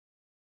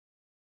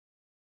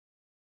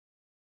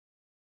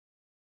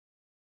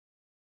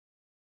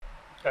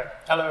Okay.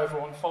 Hello,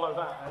 everyone. Follow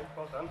that. Eh?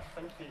 Well done.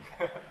 Thank you.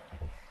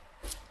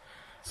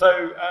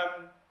 So,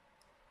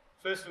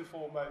 first and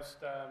foremost,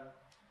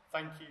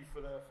 thank you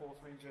for the Fourth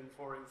Region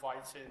for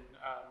inviting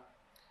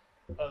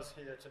us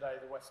here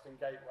today, the Western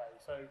Gateway.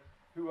 So,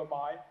 who am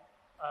I?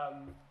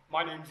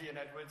 My name's Ian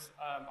Edwards.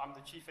 I'm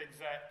the Chief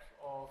Exec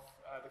of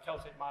the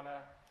Celtic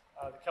Manor,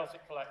 the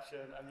Celtic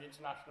Collection, and the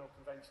International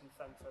Convention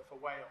Centre for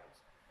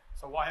Wales.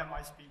 So, why am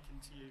I speaking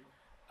to you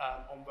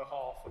on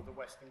behalf of the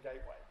Western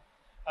Gateway?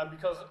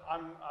 Because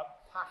I'm a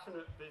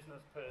passionate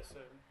business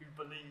person who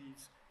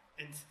believes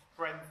in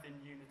strength in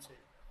unity.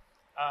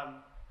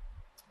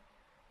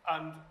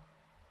 And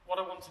what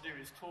I want to do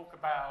is talk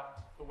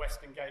about the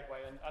Western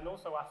Gateway and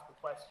also ask a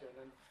question.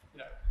 And,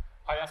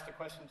 I asked a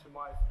question to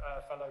my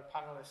fellow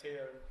panelists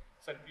here and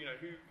said,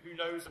 who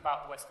knows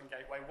about the Western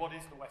Gateway? What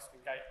is the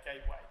Western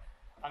Gateway?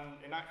 And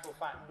in actual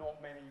fact,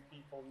 not many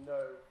people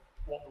know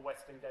what the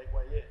Western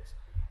Gateway is.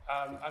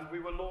 And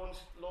we were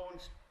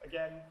launched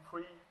again,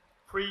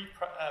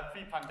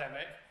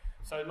 pre-pandemic,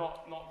 so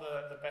not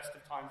the best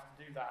of times to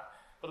do that.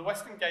 But the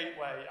Western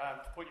Gateway,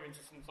 to put you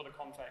into some sort of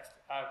context,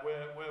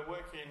 we're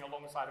working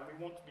alongside, and we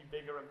want to be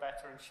bigger and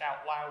better and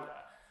shout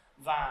louder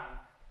than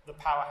the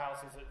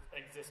powerhouses that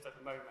exist at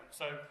the moment.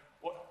 So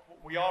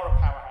we are a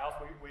powerhouse.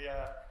 We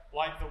are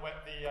like the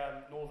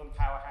Northern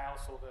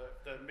Powerhouse or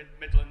the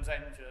Midlands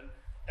Engine.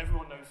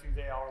 Everyone knows who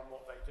they are and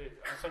what they do.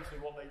 And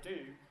essentially what they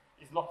do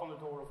is knock on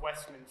the door of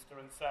Westminster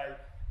and say,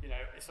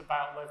 it's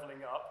about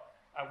levelling up.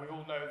 And we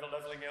all know that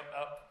levelling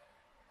up,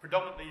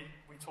 predominantly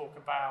we talk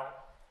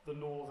about the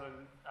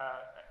northern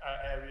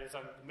areas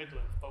and the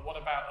Midlands, but what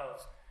about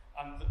us?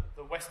 And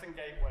the Western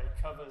Gateway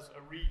covers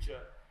a region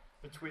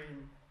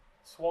between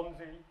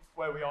Swansea,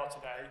 where we are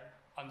today,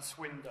 and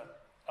Swindon,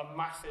 a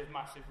massive,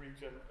 massive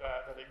region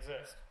that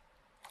exists.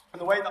 And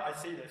the way that I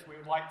see this, we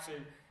would like to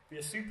be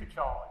a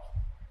supercharge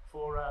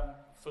for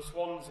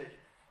Swansea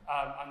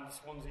and the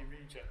Swansea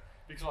region,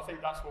 because I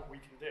think that's what we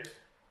can do.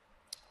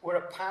 We're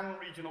a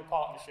pan-regional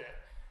partnership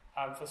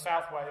for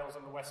South Wales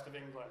and the west of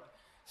England,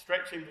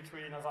 stretching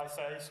between, as I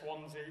say,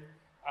 Swansea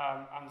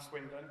and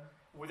Swindon.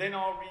 Within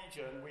our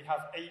region, we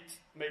have 8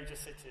 major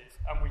cities,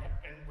 and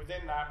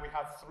within that, we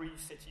have 3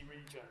 city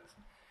regions.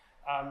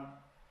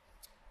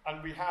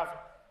 And we have,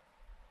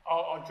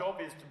 our job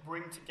is to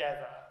bring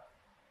together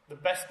the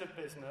best of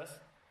business,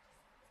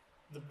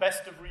 the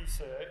best of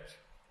research,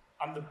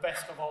 and the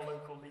best of our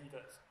local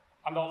leaders.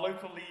 And our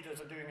local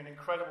leaders are doing an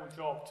incredible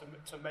job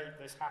to make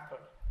this happen.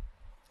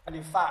 And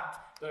in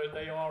fact,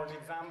 they are an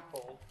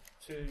example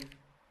to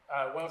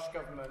Welsh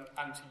Government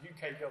and to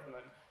UK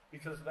Government,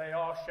 because they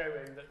are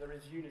showing that there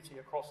is unity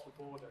across the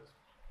borders.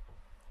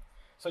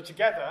 So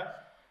together,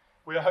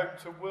 we are home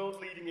to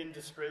world-leading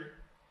industry,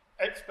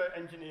 expert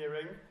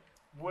engineering,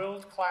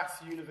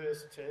 world-class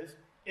universities,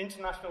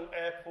 international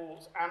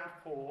airports and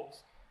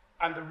ports,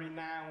 and a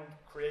renowned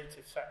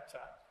creative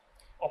sector.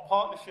 Our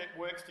partnership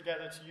works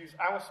together to use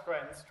our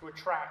strengths to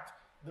attract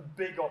the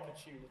big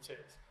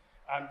opportunities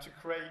and to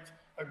create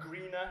a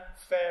greener,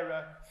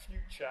 fairer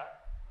future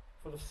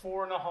for the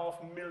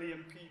 4.5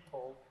 million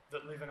people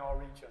that live in our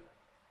region.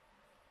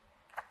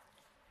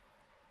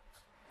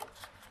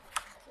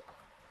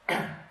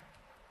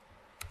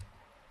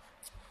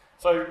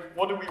 So,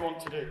 what do we want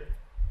to do?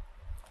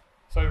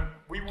 So,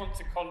 we want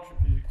to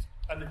contribute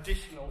an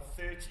additional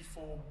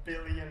 £34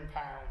 billion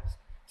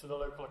to the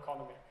local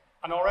economy.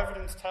 And our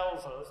evidence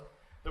tells us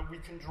that we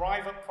can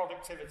drive up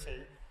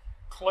productivity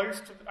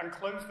close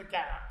the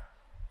gap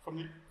from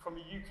the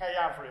UK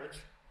average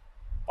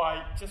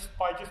by just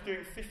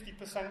doing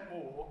 50%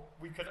 more.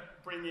 We could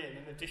bring in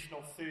an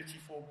additional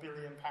 £34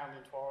 billion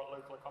into our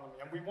local economy.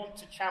 And we want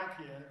to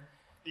champion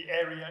the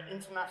area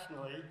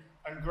internationally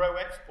and grow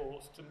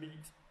exports to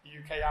meet the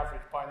UK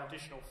average by an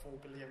additional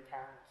 £4 billion.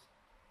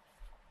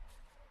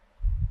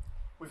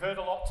 We've heard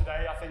a lot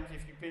today. I think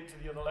if you've been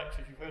to the other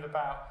lectures, you've heard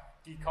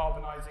about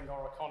decarbonising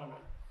our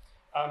economy.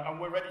 And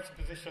we're ready to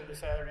position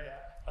this area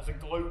as a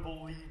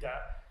global leader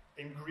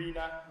in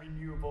greener,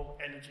 renewable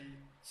energy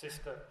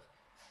systems.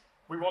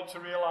 We want to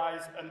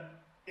realise an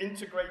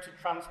integrated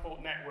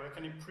transport network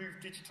and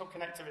improve digital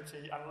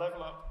connectivity and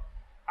level up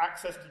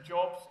access to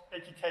jobs,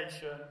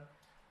 education,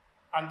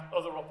 and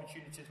other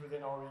opportunities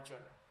within our region.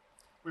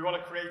 We want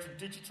to create a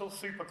digital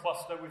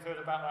supercluster, we've heard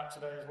about that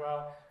today as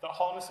well, that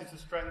harnesses the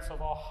strengths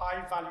of our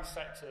high-value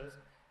sectors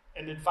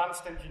in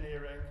advanced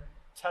engineering,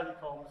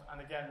 telecoms, and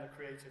again, the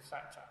creative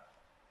sector.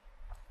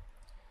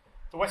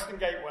 The Western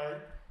Gateway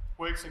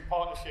works in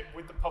partnership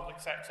with the public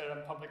sector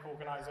and public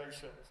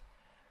organisations,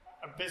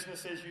 and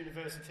businesses,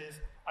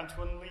 universities, and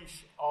to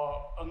unleash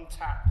our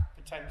untapped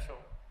potential.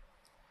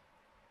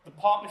 The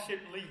partnership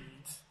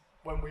leads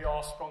when we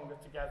are stronger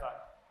together.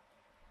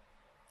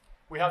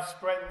 We have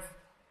strength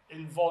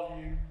in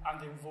volume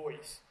and in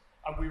voice,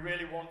 and we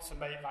really want to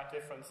make that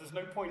difference. There's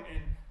no point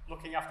in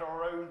looking after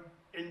our own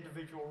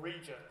individual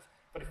regions,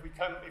 but if we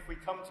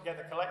come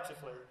together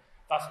collectively,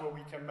 that's where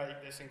we can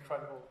make this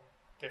incredible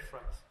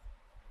difference.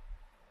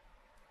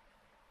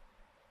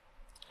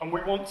 And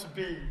we want to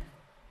be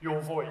your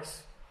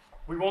voice.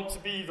 We want to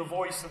be the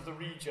voice of the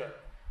region,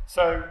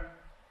 So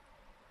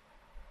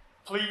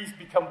please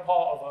become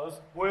part of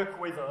us, work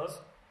with us,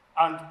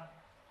 and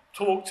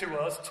talk to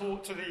us,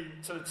 talk to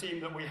the team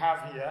that we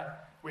have here.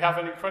 We have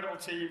an incredible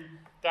team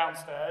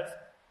downstairs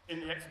in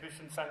the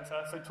exhibition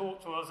centre, so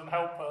talk to us and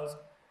help us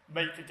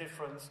make a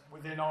difference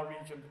within our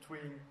region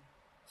between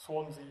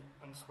Swansea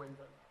and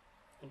Swindon.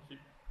 Thank you.